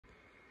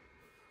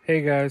Hey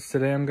guys,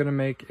 today I'm gonna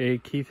make a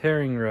Keith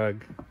Haring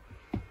rug.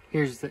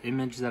 Here's the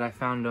image that I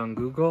found on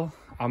Google.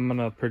 I'm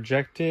gonna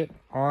project it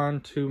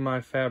onto my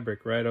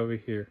fabric right over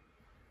here.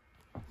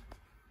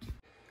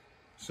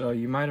 So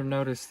you might have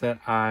noticed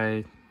that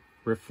I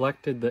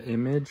reflected the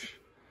image.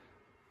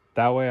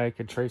 That way I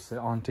could trace it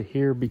onto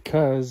here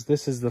because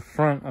this is the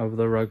front of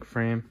the rug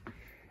frame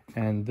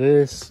and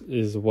this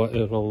is what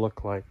it'll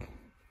look like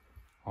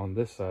on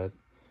this side,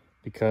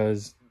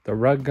 because the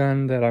rug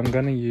gun that I'm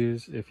going to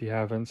use, if you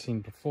haven't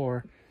seen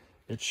before,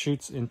 it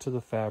shoots into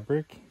the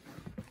fabric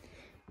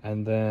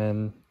and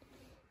then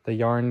the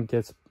yarn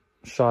gets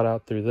shot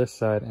out through this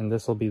side and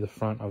this will be the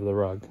front of the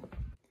rug.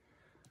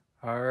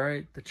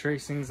 Alright, the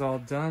tracing's all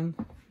done.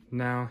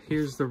 Now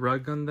here's the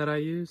rug gun that I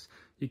use.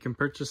 You can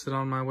purchase it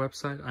on my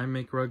website,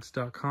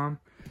 imakerugs.com.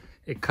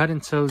 It cut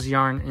and sews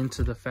yarn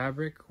into the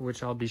fabric,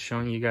 which I'll be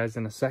showing you guys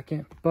in a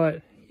second,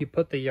 but you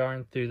put the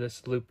yarn through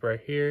this loop right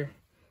here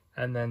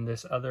and then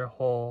this other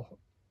hole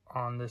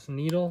on this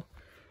needle,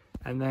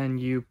 and then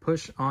you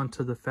push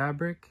onto the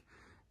fabric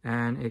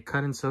and it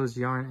cut and sews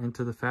yarn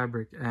into the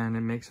fabric and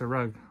it makes a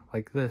rug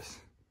like this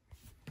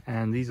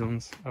and these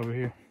ones over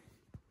here.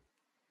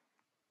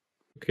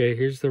 Okay,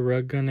 here's the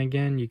rug gun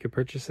again. You can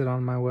purchase it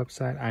on my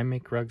website,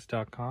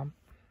 imakerugs.com.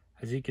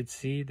 As you can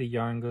see, the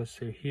yarn goes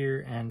through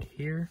here and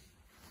here,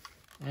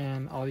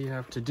 and all you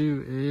have to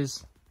do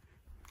is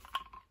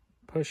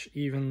push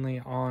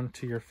evenly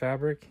onto your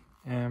fabric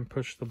and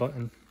push the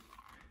button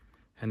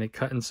and it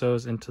cut and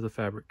sews into the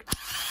fabric.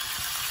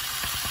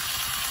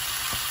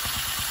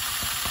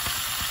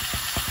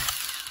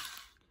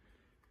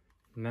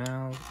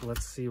 Now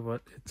let's see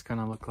what it's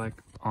gonna look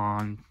like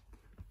on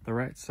the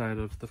right side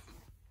of the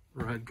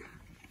rug.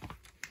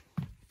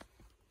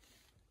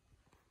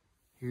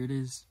 Here it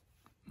is,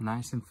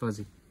 nice and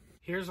fuzzy.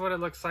 Here's what it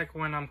looks like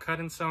when I'm cut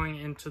and sewing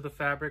into the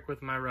fabric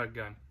with my rug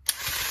gun.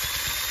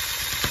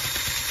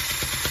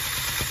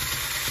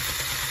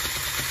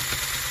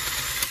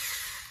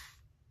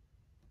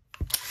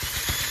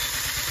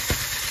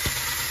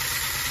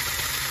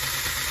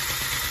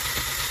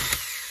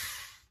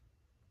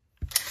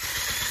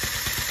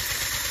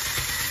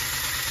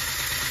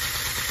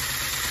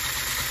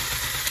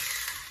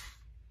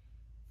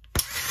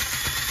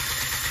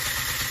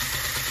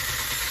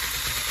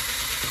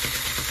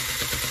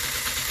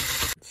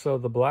 So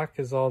the black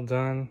is all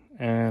done,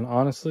 and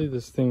honestly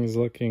this thing is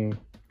looking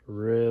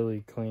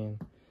really clean.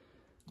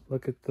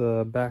 Look at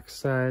the back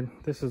side.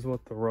 This is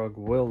what the rug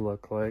will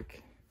look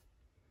like.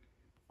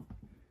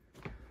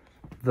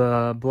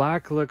 The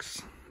black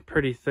looks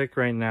pretty thick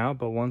right now,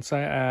 but once I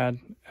add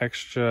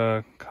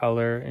extra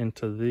color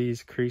into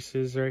these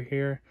creases right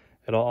here,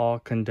 it'll all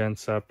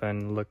condense up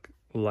and look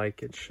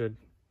like it should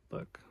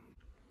look.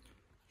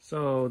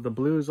 So the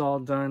blue is all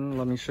done.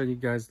 Let me show you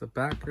guys the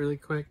back really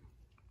quick.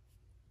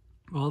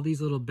 All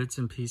these little bits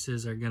and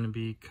pieces are going to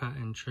be cut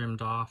and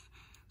trimmed off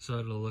so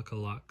it'll look a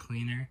lot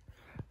cleaner.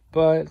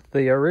 But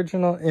the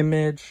original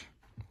image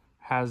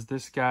has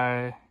this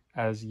guy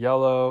as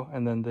yellow,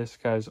 and then this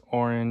guy's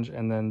orange,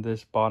 and then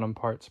this bottom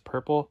part's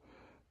purple.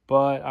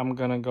 But I'm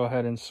going to go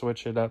ahead and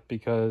switch it up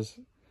because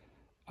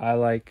I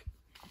like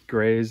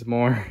grays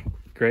more,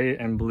 gray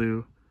and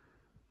blue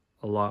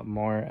a lot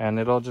more, and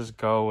it'll just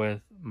go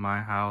with my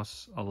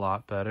house a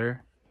lot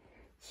better.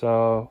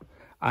 So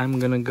I'm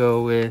gonna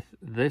go with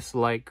this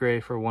light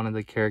gray for one of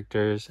the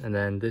characters, and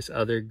then this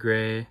other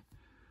gray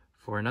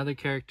for another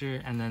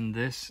character, and then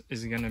this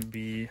is gonna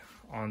be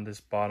on this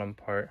bottom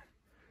part.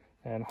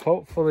 And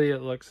hopefully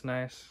it looks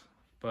nice,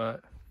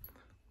 but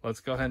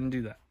let's go ahead and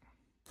do that.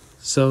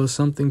 So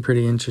something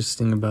pretty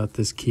interesting about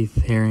this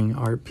Keith Haring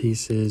art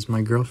piece is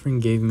my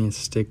girlfriend gave me a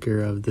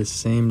sticker of this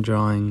same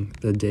drawing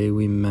the day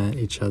we met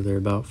each other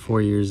about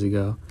 4 years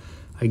ago.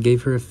 I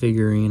gave her a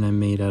figurine I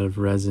made out of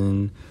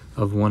resin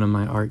of one of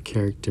my art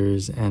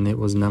characters, and it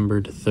was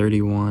numbered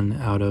 31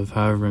 out of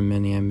however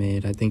many I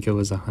made. I think it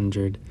was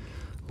 100.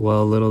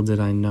 Well, little did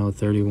I know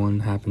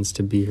 31 happens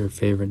to be her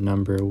favorite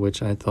number,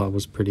 which I thought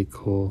was pretty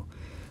cool.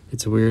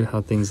 It's weird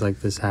how things like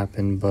this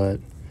happen, but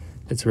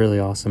it's really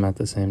awesome at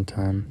the same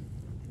time.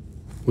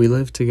 We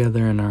live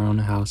together in our own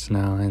house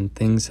now, and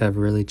things have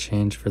really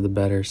changed for the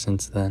better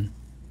since then.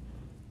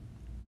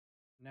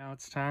 Now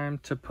it's time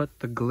to put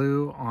the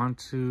glue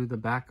onto the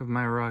back of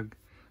my rug.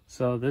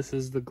 So this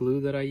is the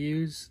glue that I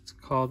use. It's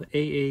called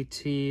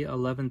AAT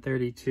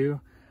 1132.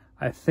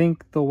 I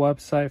think the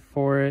website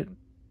for it,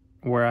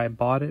 where I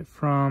bought it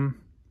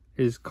from,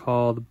 is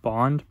called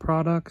Bond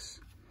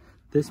Products.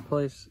 This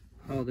place,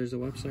 oh, there's a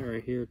website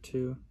right here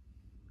too,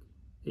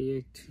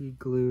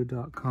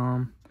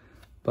 aatglue.com.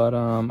 But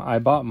I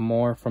bought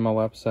more from a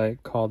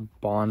website called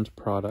Bond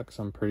Products,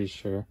 I'm pretty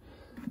sure.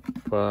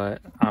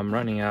 But I'm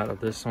running out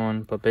of this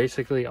one. But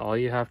basically all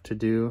you have to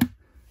do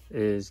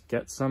is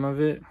get some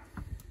of it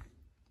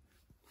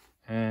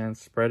and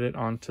spread it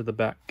onto the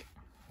back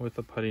with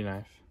a putty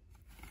knife.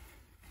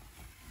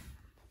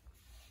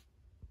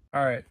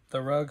 Alright,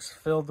 the rug's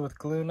filled with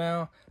glue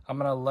now. I'm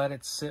gonna let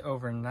it sit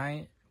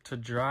overnight to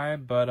dry,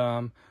 but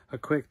a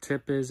quick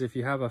tip is if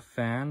you have a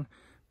fan,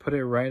 put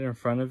it right in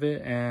front of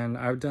it, and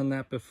I've done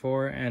that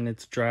before and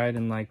it's dried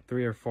in like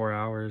 3 or 4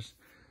 hours.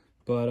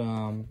 But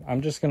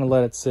I'm just gonna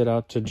let it sit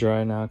out to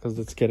dry now because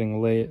it's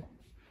getting late.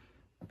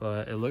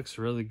 But it looks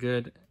really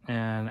good,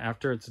 and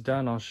after it's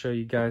done I'll show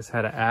you guys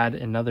how to add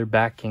another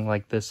backing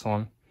like this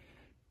one.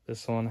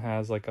 This one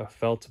has like a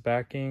felt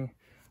backing.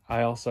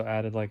 I also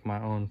added like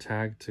my own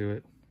tag to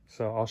it,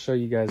 so I'll show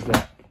you guys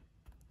that.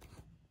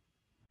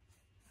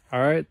 All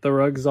right, the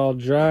rug's all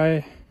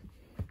dry.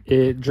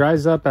 It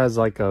dries up as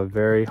like a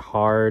very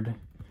hard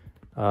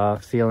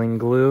feeling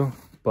glue,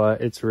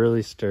 but it's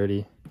really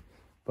sturdy.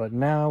 But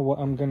now what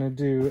I'm gonna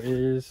do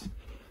is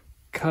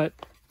cut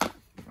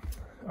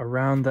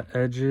around the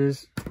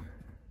edges,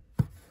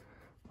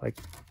 like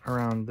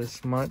around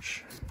this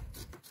much,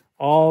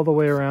 all the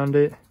way around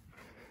it,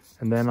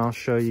 and then I'll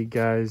show you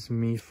guys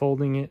me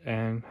folding it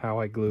and how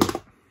I glue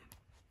it.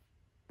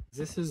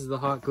 This is the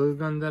hot glue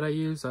gun that I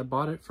use. I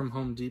bought it from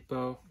Home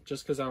Depot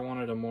just because I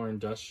wanted a more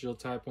industrial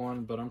type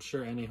one, but I'm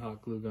sure any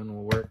hot glue gun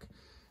will work.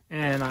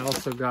 And I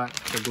also got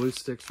the glue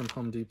sticks from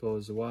Home Depot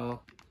as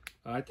well.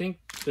 I think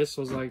this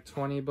was like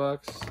 20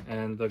 bucks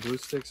and the glue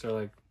sticks are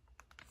like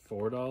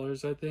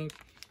 $4, I think.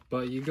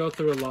 But you go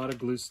through a lot of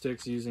glue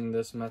sticks using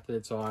this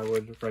method, so I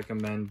would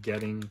recommend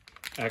getting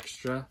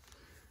extra.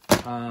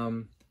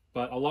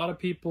 But a lot of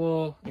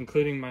people,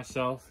 including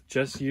myself,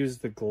 just use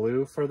the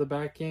glue for the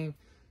backing.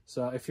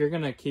 So if you're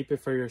gonna keep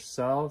it for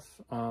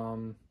yourself,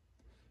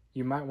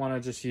 you might want to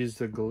just use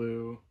the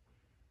glue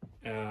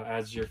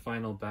as your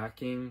final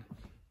backing.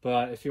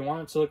 But if you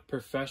want it to look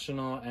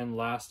professional and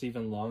last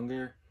even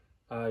longer,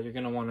 you're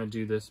gonna want to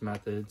do this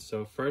method.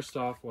 So first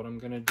off, what I'm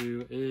gonna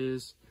do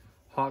is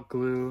hot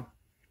glue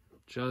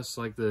just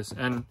like this.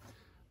 And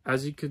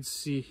as you can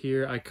see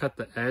here, I cut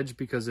the edge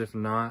because if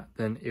not,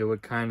 then it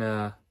would kind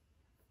of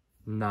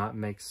not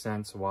make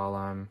sense while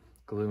I'm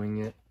gluing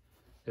it,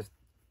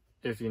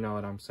 if you know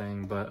what I'm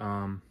saying. But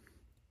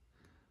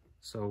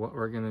so what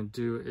we're gonna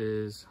do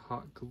is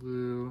hot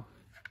glue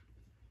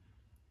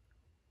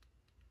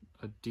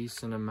a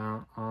decent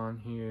amount on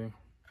here,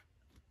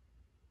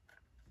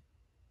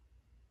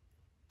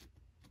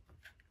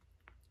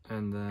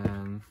 and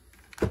then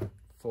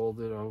fold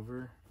it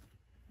over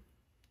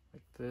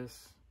like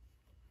this.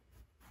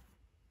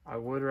 I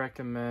would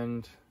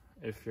recommend,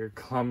 if you're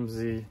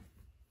clumsy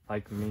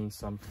like me,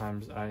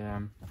 sometimes I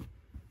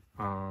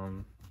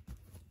am,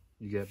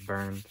 you get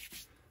burned,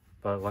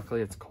 but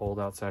luckily it's cold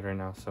outside right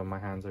now, so my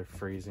hands are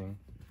freezing,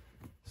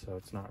 so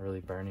it's not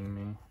really burning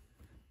me.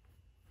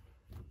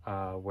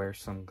 Wear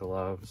some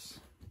gloves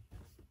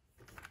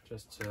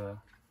just to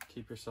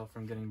keep yourself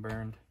from getting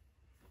burned.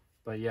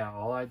 But yeah,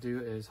 all I do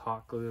is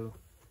hot glue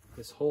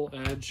this whole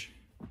edge,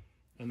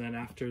 and then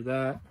after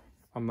that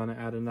I'm gonna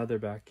add another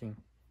backing.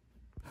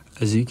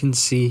 As you can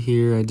see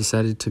here, I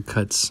decided to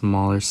cut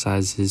smaller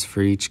sizes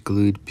for each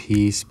glued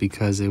piece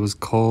because it was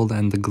cold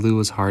and the glue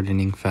was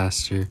hardening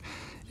faster.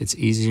 It's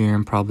easier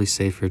and probably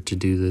safer to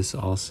do this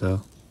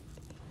also.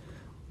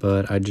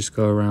 But I just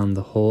go around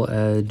the whole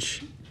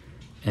edge,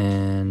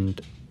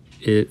 and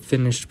it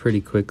finished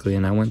pretty quickly,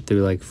 and I went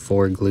through like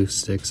 4 glue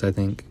sticks, I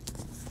think.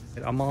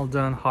 I'm all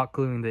done hot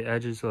gluing the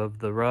edges of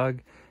the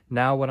rug.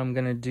 Now what I'm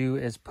gonna do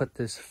is put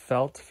this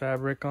felt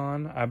fabric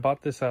on. I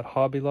bought this at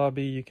Hobby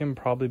Lobby. You can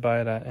probably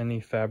buy it at any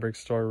fabric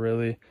store,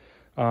 really.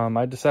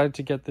 I decided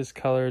to get this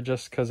color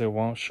just because it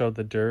won't show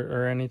the dirt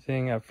or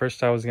anything. At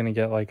first I was gonna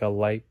get like a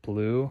light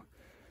blue,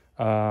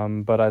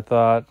 but I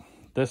thought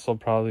this will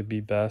probably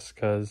be best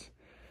because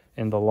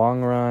in the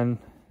long run,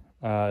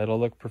 it'll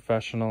look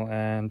professional,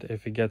 and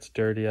if it gets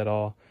dirty at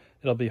all,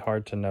 it'll be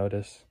hard to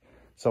notice.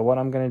 So what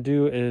I'm going to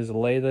do is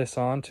lay this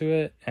onto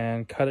it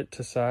and cut it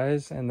to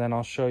size, and then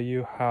I'll show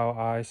you how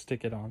I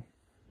stick it on.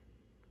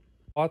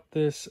 I bought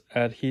this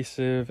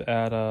adhesive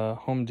at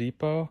Home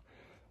Depot,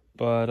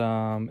 but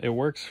it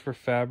works for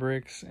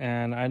fabrics,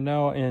 and I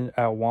know at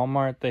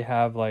Walmart they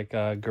have like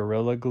a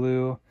Gorilla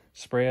Glue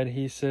spray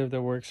adhesive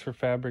that works for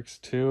fabrics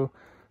too.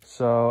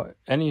 So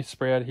any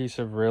spray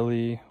adhesive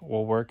really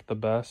will work the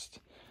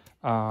best.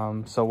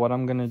 So what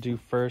I'm going to do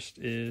first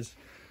is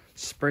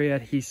spray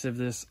adhesive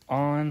this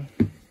on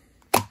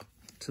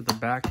to the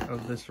back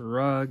of this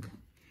rug,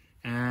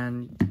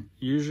 and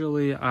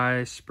usually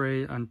I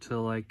spray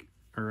until like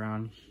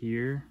around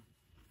here,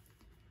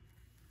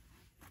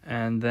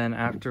 and then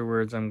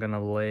afterwards I'm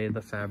gonna lay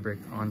the fabric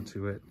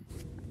onto it.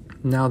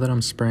 Now that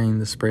I'm spraying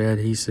the spray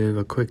adhesive,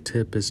 a quick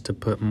tip is to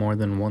put more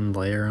than 1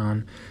 layer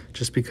on,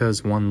 just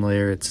because 1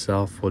 layer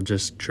itself will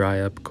just dry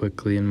up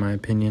quickly in my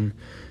opinion.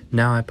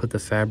 Now I put the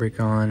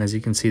fabric on. As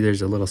you can see,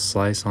 there's a little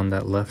slice on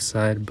that left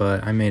side,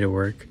 but I made it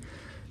work.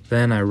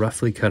 Then I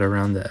roughly cut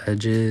around the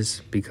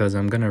edges because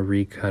I'm gonna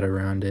recut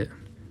around it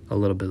a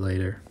little bit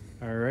later.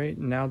 All right,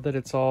 now that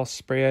it's all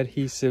spray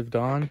adhesived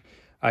on,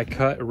 I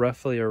cut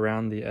roughly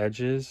around the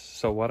edges.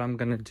 So what I'm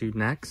gonna do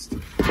next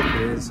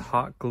is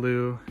hot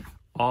glue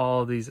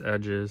all these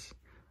edges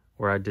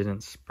where I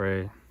didn't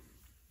spray,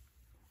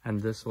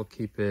 and this will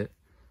keep it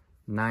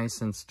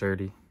nice and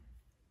sturdy.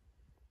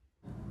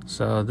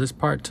 So this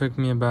part took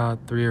me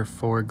about 3 or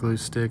 4 glue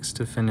sticks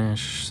to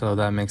finish, so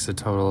that makes a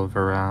total of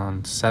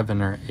around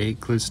 7 or 8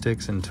 glue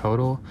sticks in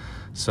total.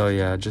 So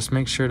yeah, just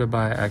make sure to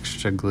buy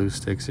extra glue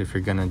sticks if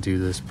you're gonna do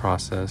this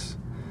process.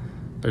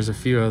 There's a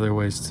few other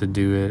ways to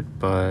do it,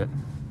 but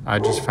I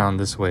just found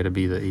this way to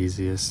be the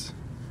easiest.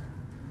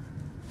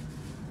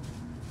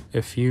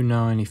 If you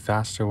know any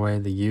faster way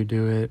that you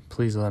do it,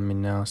 please let me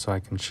know so I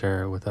can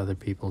share it with other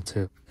people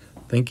too.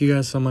 Thank you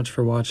guys so much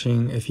for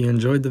watching. If you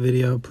enjoyed the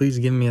video, please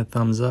give me a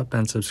thumbs up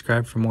and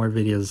subscribe for more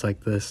videos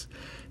like this.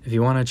 If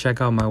you want to check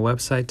out my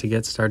website to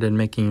get started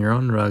making your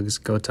own rugs,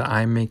 go to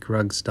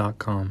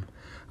imakerugs.com.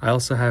 I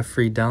also have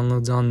free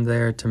downloads on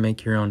there to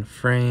make your own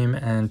frame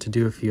and to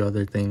do a few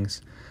other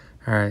things.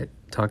 Alright,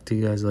 talk to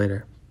you guys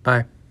later.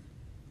 Bye.